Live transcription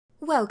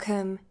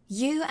Welcome.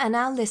 You are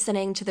now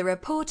listening to the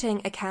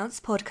Reporting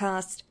Accounts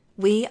podcast.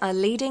 We are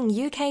leading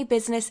UK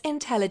business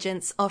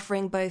intelligence,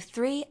 offering both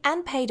free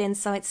and paid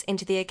insights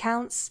into the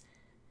accounts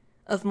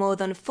of more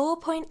than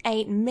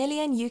 4.8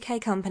 million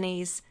UK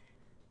companies.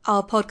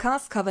 Our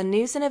podcasts cover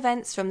news and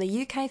events from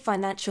the UK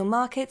financial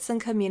markets and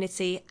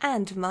community,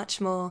 and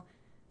much more.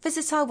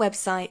 Visit our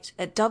website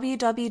at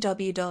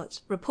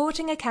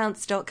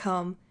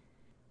www.reportingaccounts.com.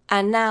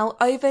 And now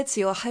over to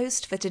your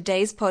host for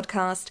today's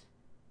podcast,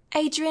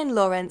 Adrian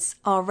Lawrence,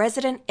 our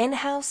resident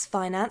in-house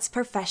finance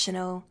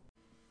professional.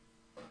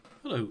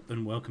 Hello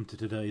and welcome to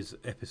today's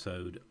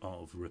episode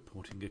of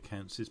Reporting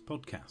Accounts'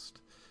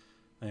 podcast.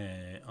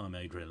 I'm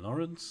Adrian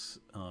Lawrence.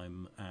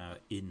 I'm our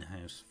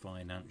in-house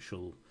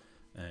financial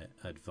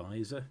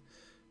advisor,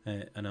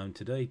 and I'm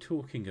today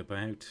talking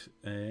about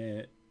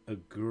a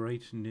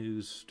great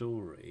news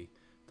story.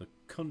 The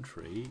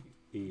country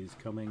is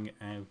coming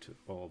out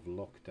of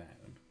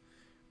lockdown,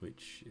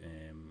 which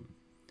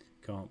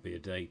can't be a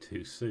day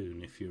too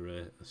soon if you're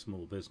a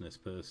small business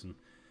person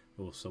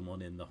or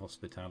someone in the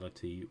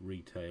hospitality,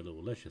 retail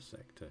or leisure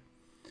sector.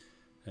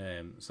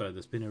 So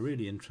there's been a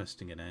really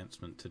interesting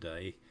announcement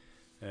today.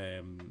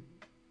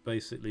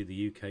 Basically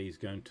the UK is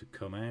going to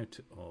come out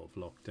of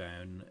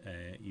lockdown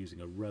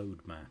using a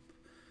roadmap,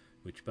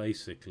 which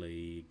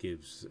basically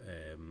gives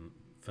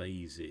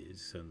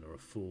phases, and there are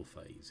 4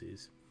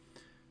 phases.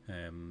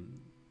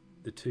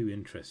 The 2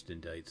 interesting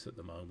dates at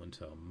the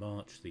moment are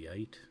March the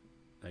 8th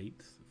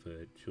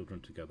for children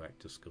to go back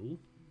to school,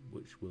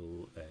 which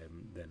will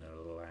then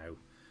allow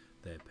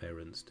their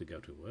parents to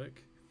go to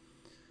work,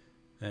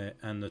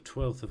 and the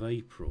 12th of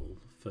April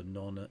for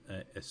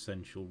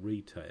non-essential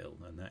retail,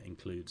 and that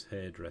includes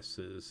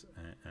hairdressers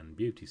and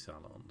beauty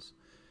salons.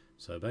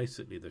 So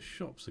basically the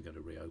shops are going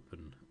to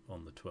reopen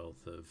on the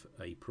 12th of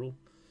April,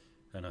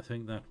 and I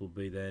think that will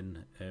be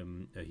then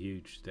a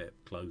huge step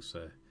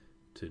closer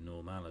to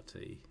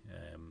normality.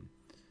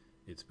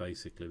 It's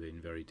basically been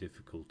very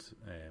difficult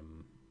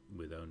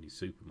with only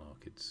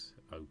supermarkets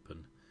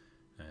open.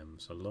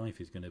 So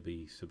life is going to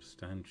be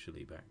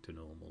substantially back to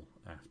normal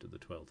after the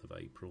 12th of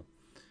April.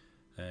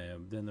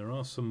 Then there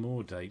are some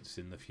more dates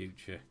in the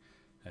future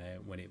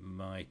when it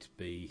might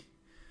be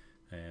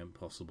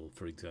possible,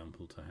 for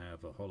example, to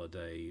have a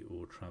holiday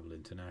or travel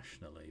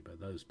internationally, but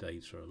those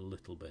dates are a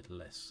little bit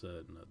less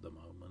certain at the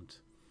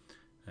moment.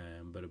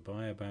 But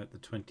by about the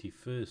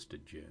 21st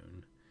of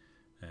June,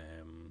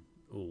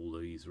 all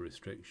these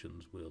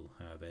restrictions will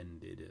have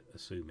ended,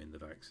 assuming the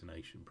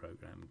vaccination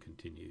programme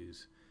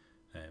continues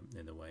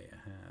in the way it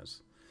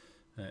has.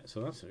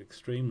 So that's an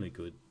extremely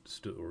good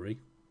story.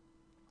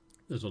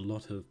 There's a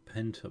lot of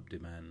pent-up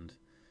demand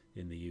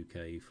in the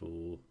UK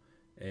for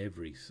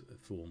every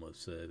form of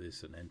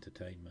service and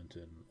entertainment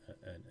and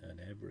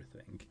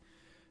everything.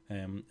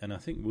 And I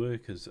think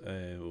workers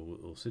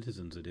or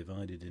citizens are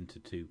divided into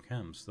 2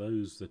 camps.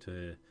 Those that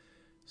are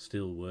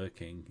still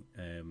working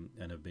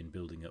and have been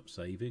building up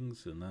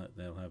savings, and that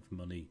they'll have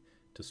money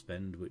to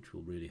spend, which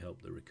will really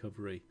help the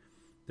recovery.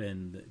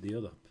 Then the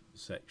other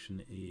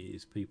section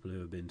is people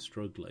who have been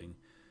struggling,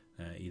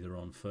 either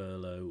on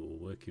furlough or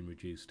working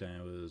reduced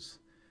hours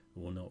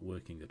or not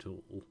working at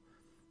all,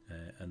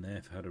 and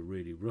they've had a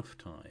really rough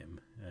time.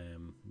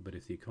 But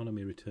if the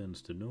economy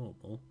returns to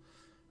normal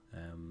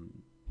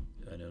and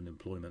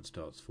unemployment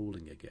starts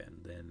falling again,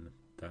 then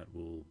that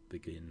will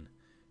begin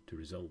to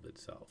resolve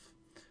itself.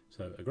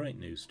 So a great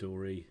news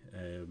story,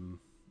 and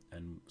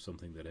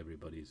something that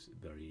everybody's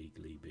very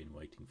eagerly been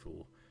waiting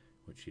for,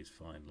 which is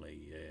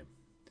finally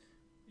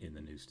in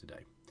the news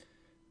today.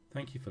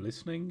 Thank you for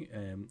listening.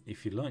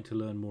 If you'd like to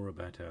learn more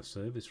about our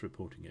service,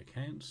 Reporting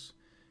Accounts,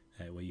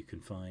 where you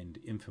can find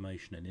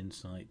information and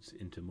insights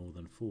into more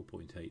than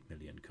 4.8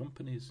 million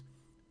companies,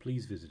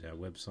 please visit our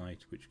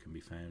website, which can be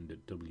found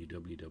at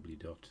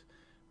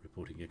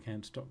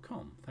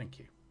www.reportingaccounts.com. Thank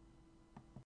you.